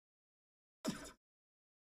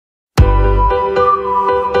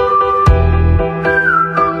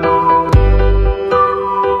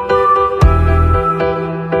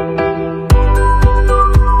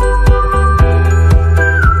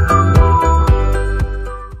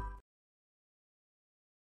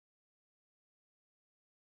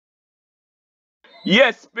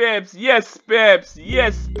Yes, Peps. Yes, Peps.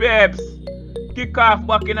 Yes, Peps. Kick off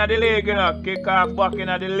back in the league, you know. Kick off back in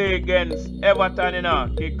the league against Everton, you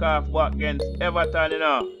know. Kick off back against Everton, you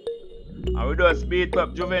know. And we just beat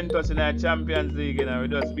up Juventus in our Champions League, you know. We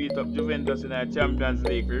just beat up Juventus in our Champions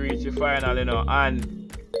League. We reach the final, you know.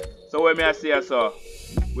 And so what may I say, so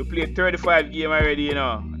we played 35 games already, you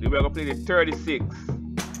know. We're going to play the 36.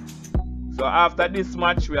 So after this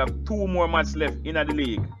match, we have 2 more matches left in the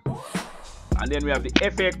league. And then we have the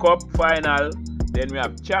FA Cup final. Then we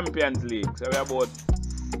have Champions League. So we have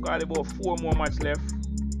about 4 more matches left.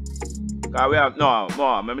 Because we have, no,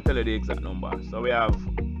 let me tell you the exact number. So we have,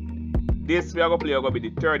 this we are going to play, are going to be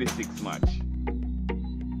the 36th match.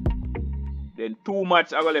 Then 2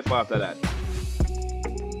 matches are going to left after that.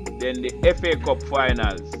 Then the FA Cup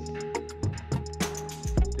finals.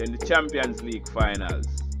 Then the Champions League finals.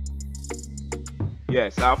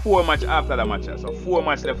 Yes, so 4 matches after the match. So 4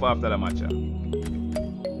 matches left after the match.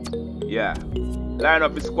 Yeah. Line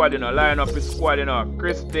up his squad, you know. Line up his squad, you know.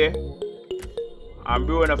 Christie and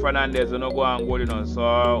Bruno Fernandes, you know, go and goal, you know.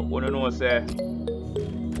 So, you know, say,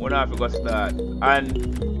 we have to go start. And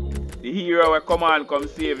the hero will come on, come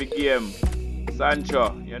save the game.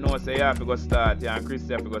 Sancho, you know, say, you have to go start. Yeah, and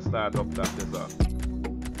Christie have to go start up top, so.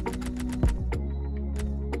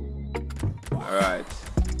 Alright.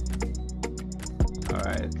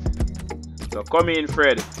 Alright. So come in,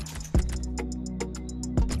 Fred.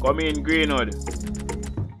 Come in, Greenwood.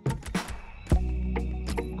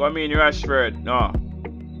 Come in, Rashford. No.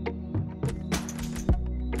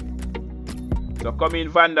 So come in,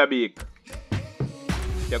 Van der Beek.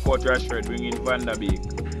 Take out Rashford, bring in Van der Beek.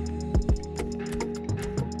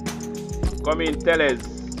 Come in, Telles.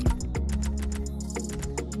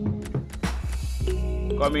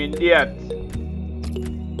 Come in, Diat.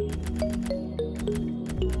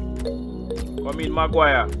 Come in,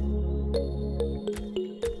 Maguire.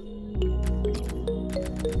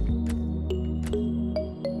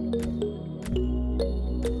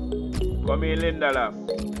 Come in, Lindelof.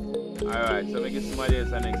 Alright, so make it somebody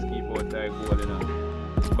else and next keep out there goal, you know.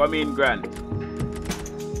 Come in, Grant.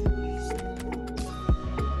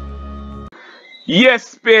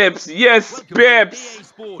 Yes, Peps. Yes,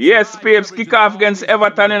 Peps. Yes, Peps. Kick off against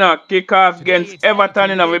Everton, you know. Kick off against Everton,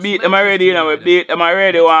 you know. We beat them already, you know. We beat them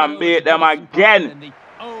already. We want to beat them again.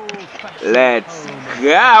 Let's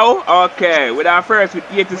go. Okay, with our first with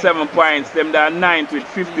 87 points. Them that are 9th with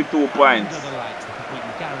 52 points.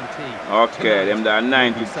 Okay, them that are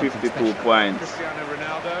 9th with 52 points.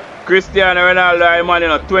 Cristiano Ronaldo, man, you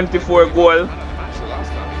know, 24 goal.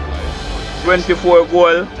 24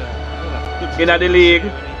 goal. In the league,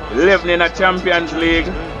 11 in the Champions League,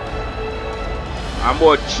 and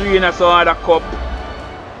about 3 in some other cup.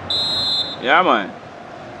 Yeah, man.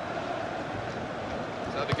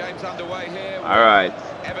 So the game's underway here. All right.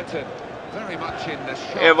 Everton, very much in the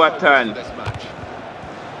sharp Everton. focus of this match.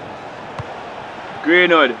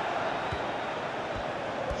 Greenwood.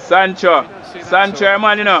 Sancho. Sancho,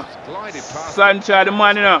 man, you know. Sancho, the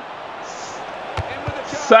man, you know.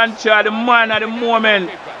 Sancho, the man at the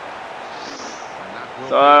moment.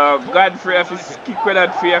 So Godfrey has to kick with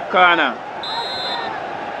that for your corner.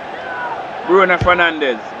 Bruno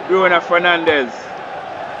Fernandes. Bruno Fernandes.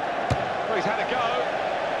 Well, he's had a go.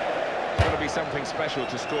 It's got to be something special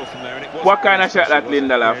to score from there, and it was. What kind of shot that,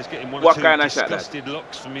 Lindelof? What kind of shot that? Disgusted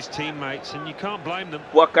looks from his teammates, and you can't blame them.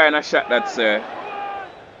 What kind of shot that, sir?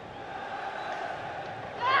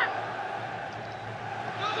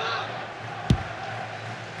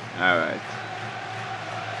 All right.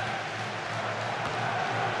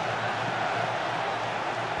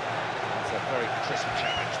 Very crisp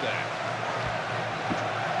challenge there.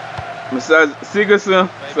 Mr. Sigurdsson,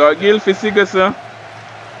 so Gylfi Sigurdsson.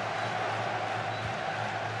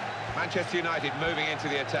 Manchester United moving into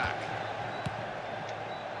the attack.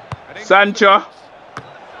 Sancho.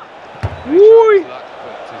 Woo!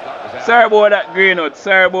 Sorry about that, Greenwood.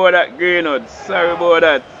 Sorry about that, Greenwood. Sorry about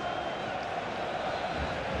that.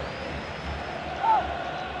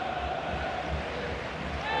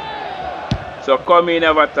 So come in,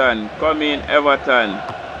 Everton. Come in, Everton.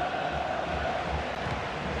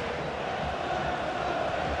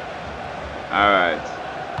 Alright.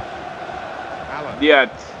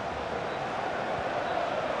 Diat.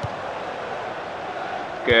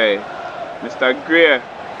 Okay. Mr. Gray.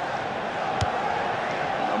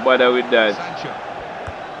 No bother with that.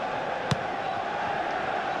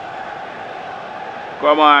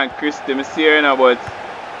 Come on, Christy. I'm serious about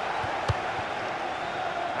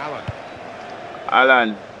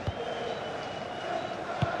Alan.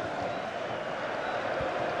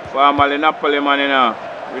 Formerly Napoli man, you know.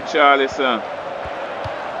 Richarlison.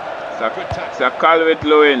 It's a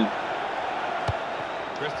Calvert-Lewin.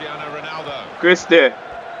 Cristiano Ronaldo.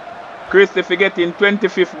 Christie for getting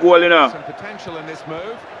 25th goal, you know. Some potential in this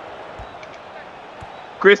move.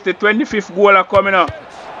 Christie 25th goal are coming up.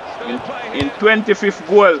 In 25th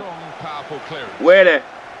goal. Strong, powerful clearance. Where there?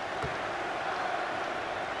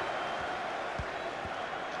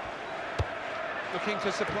 Looking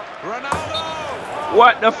to supply. Ronaldo!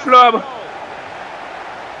 What the flub?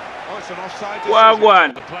 Oh, it's an offside decision. Wow,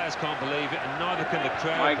 one. The players can't believe it, and neither can the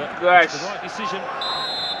crowd. My but gosh. it's the right decision.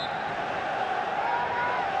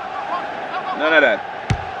 None of that.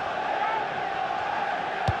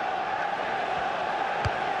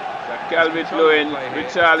 Calvert-Lewin,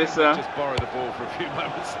 Richarlison. Just borrow the ball for a few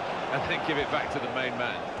moments and then give it back to the main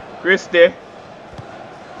man. Christie.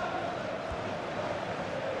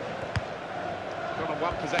 Got on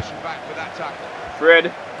one possession back with that tackle.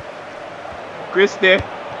 Fred. Christie.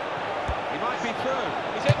 He might be through.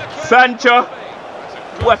 He's in the clear. Sancho.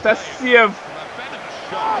 What a save. save. From a venomous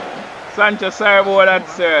shot. Sancho, sorry about that,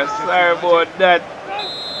 sir. Sorry about that.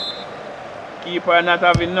 Keeper not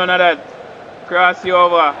having none of that. Cross you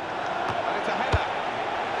over. And it's a header.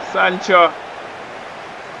 Sancho.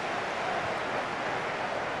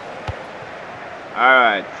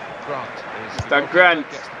 Alright. Grant is Mr. Grant.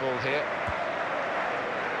 Gets the ball here.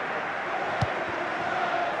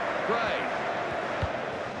 Gray.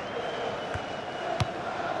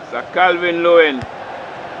 It's a Calvert-Lewin.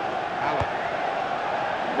 Allen.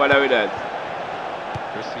 What are we that?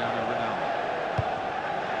 Cristiano Ronaldo.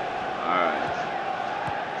 Alright.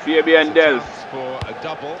 Fabian Delph. For a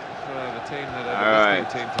double for the team that are the Alright.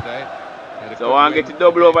 team today. So I want to get the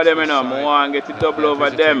double over them, you know. I want to get the double over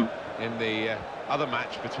them. In the other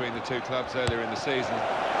match between the two clubs earlier in the season.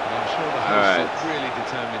 And I'm sure the hosts are really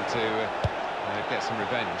determined to get some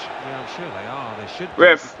revenge. Yeah, I'm sure they are. They should.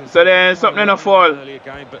 Ref, so then something in a fall. Earlier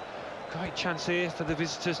game, but great chance here for the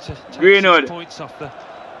visitors to take Greenwood. 6 points off their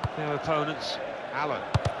opponents. Allen.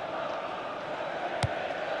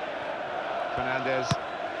 Fernandez.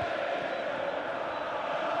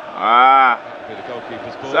 Ah. Be the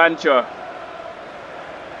goalkeeper's ball. Sancho.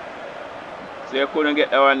 So you couldn't get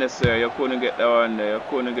that one there, sir. You couldn't get that one there. You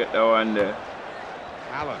couldn't get that one there.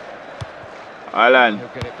 Allen. Alan. He'll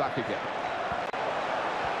get it back again.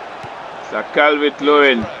 It's a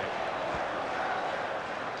Calvert-Lewin.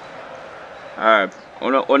 Alright.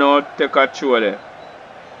 Uno take a throw there.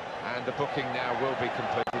 And the booking now will be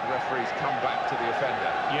completed. Referees come back to the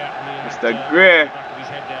offender. Yeah, Mr. Gray. Back of his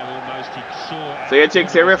head down almost. He saw it. So you check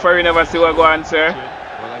the referee never see what go on, sir?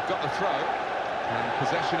 Well, they've got the throw. And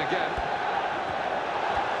possession again.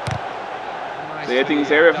 So you think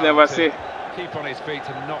the ref never see? Keep on his feet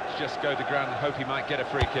and not just go to ground and hope he might get a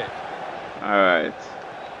free kick. Alright.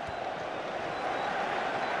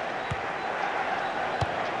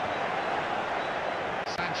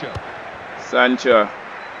 Sancho.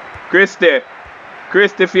 Christie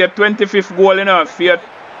for your 25th goal, you know. For your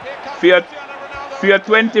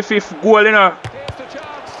 25th goal, you know.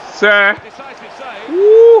 Sir.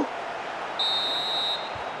 Woo.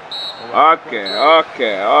 Okay.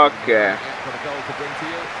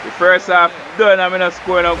 The first half done, I'm not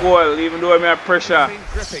scoring a goal, even though I'm under pressure. It's been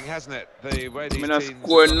gripping, hasn't it? The way these I'm not teams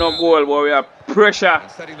scoring no goal, but we have pressure.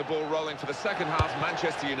 and setting the ball rolling for the second half,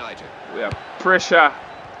 Manchester United. We have pressure.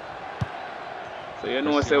 So you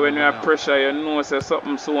know, say when you have pressure, you know, say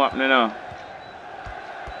something so happening now.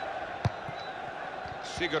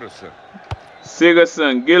 Sigurdsson,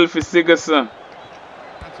 Gylfi Sigurdsson.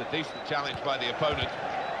 That's a decent challenge by the opponent.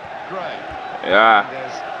 Gray. Yeah.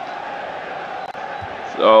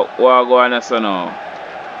 So what going on now?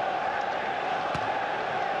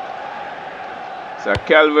 So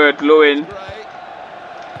Calvert-Lewin.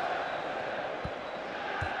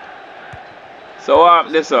 So what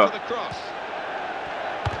happened this up?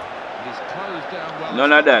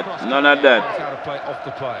 None of that. None of that. Out of play off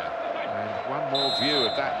the player. And one more view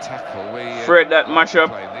of that tackle. Fred, that mash up.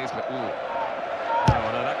 No, that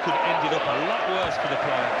could have ended up a lot worse for the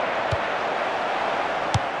player.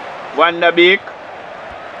 Van der Beek.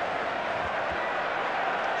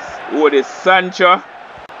 Oh, this Sancho. Well,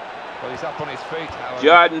 he's up on his feet.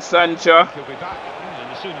 Jordan Sancho. He'll be back.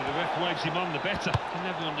 The sooner the ref waves him on, the better. I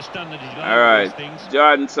never understand that he's All right,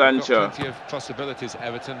 Jordan Sancho. Plenty of possibilities,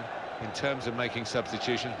 Everton, in terms of making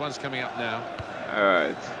substitutions. One's coming up now. All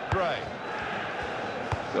right. Gray.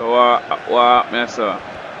 So what happened, sir?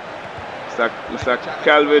 Mr.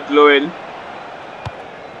 Calvert-Lewin.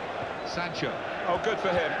 Sancho. Oh, good for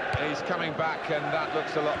him. He's coming back, and that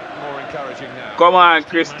looks a lot more encouraging now. Come on,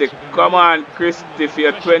 Christie. Come on, Christie, for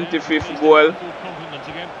your 25th goal. A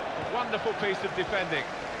wonderful piece of defending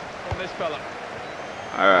from this fella.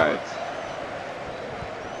 Alright.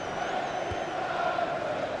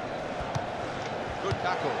 Good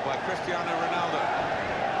tackle by Cristiano Ronaldo.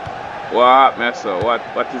 What happened, sir? What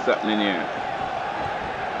is happening here?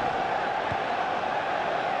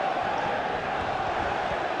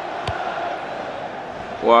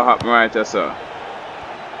 What happened right here, sir?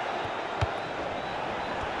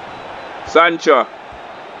 Sancho,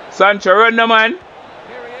 run the man. Here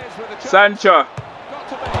he is with a chance. Sancho. Got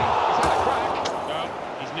to be. He's had a crack. No,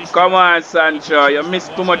 he's missed Come it. on, Sancho. You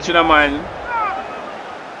missed too much in the man.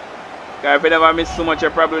 If you never miss too much, you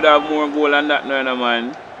probably would have more goal than that now,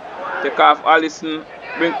 man. Take off Allison,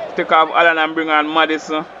 take off Allen and bring on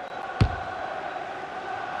Madison.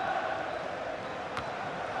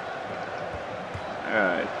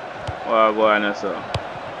 Alright. What going on, sir?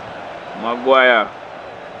 Maguire.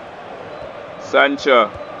 Sancho.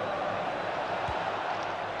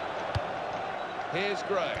 Here's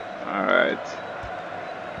Gray. Alright.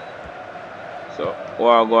 So,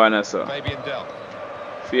 what going on, sir?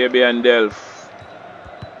 Fabian Delph.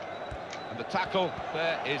 And the tackle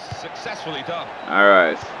there is successfully done.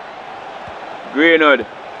 Alright. Greenwood.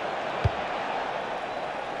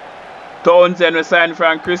 Townsend was signed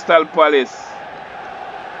from Crystal Palace.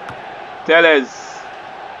 Tellez.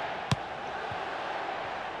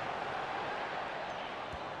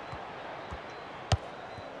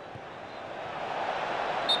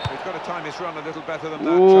 He's got to time his run a little better than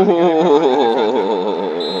that. Ooh.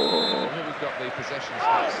 Here we've got the possession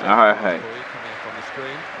stats Alright. for you coming up on the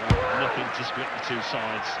screen. Nothing to split the two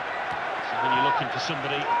sides. So when you're looking for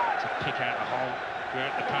somebody to pick out the hole,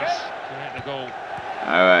 create the pass, create the goal.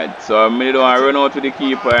 Alright, so I don't want to run out with the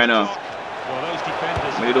keeper, you know. Well, those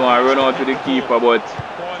defenders. I don't want to run out with the keeper, but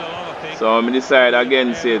Quite a lot of things. so I decide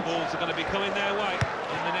against it. Balls are going to be coming their way in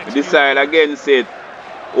the next I decide few against it.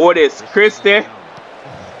 Oh, this Christie.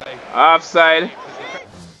 Offside.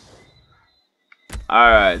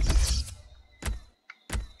 Alright.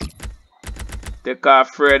 Take off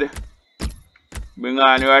Fred. Bring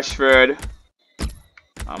on Rashford.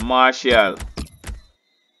 And Martial.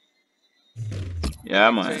 Yeah,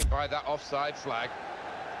 man. By that offside flag.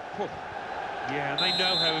 Yeah, and they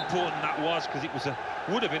know how important that was because it was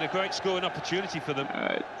would have been a great scoring opportunity for them.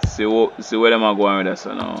 Alright, see where them are going with us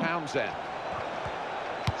now. Townsend.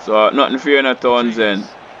 So nothing for you, no Townsend.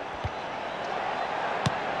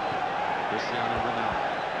 Cristiano Ronaldo.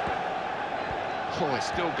 Oh, it's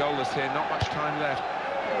still goalless here. Not much time left.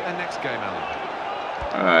 And next game, Alan.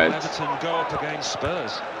 Alright. Everton go up against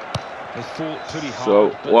Spurs. They fought pretty hard.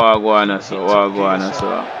 So what go on, sir? What go on,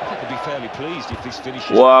 sir? I think they'll be fairly pleased if this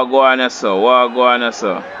finishes. What go on, sir? What go on,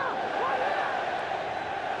 sir?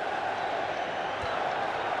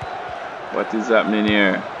 What is happening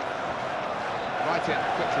here? Right in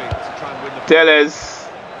quickly to try and win the. Tellez.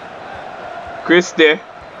 Christie.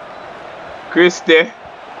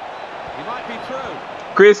 He might be through.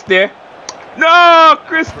 Christie. No,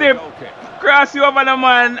 Christie. Cross you over the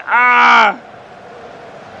man. Ah.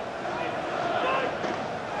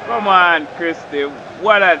 Come on, Christie.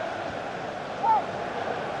 What a.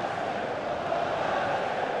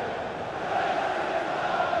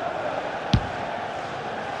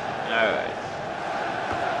 Alright.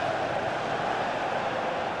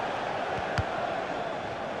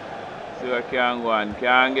 See what can go on.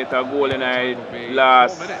 Can get a goal in the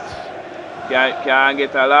last. Can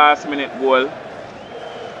get a last minute goal.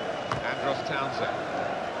 Andros Townsend.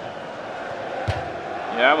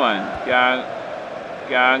 Yeah, man.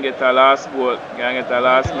 Can get a last goal. Can get a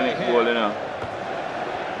last minute goal, you know.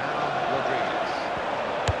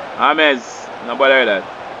 James. No bother with that.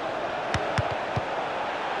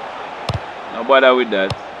 No bother with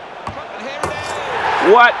that.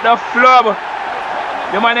 What the flub?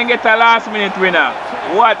 The man didn't get a last minute winner.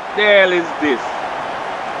 What the hell is this?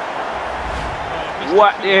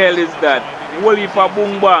 What the hell is that? Whole heap of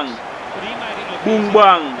boom bang. Boom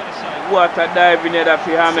bang. What a diving header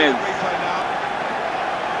for James.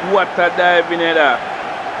 What a diving header.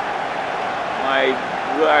 My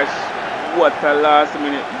gosh. What a last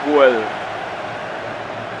minute goal.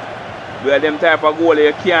 We are them type of goal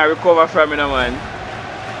you can't recover from, you know, man.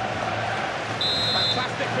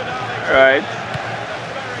 Right.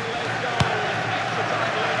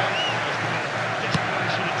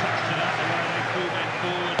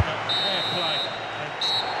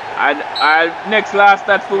 And next last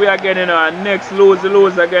start for we again, you know, and next lose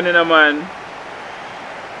again, you know, man.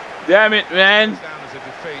 Damn it, man.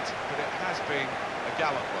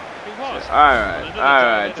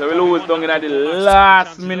 Alright. So we lose down in the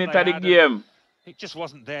last minute of the game. It just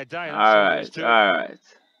wasn't their day. Alright.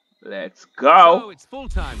 Let's go. So it's full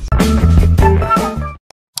time.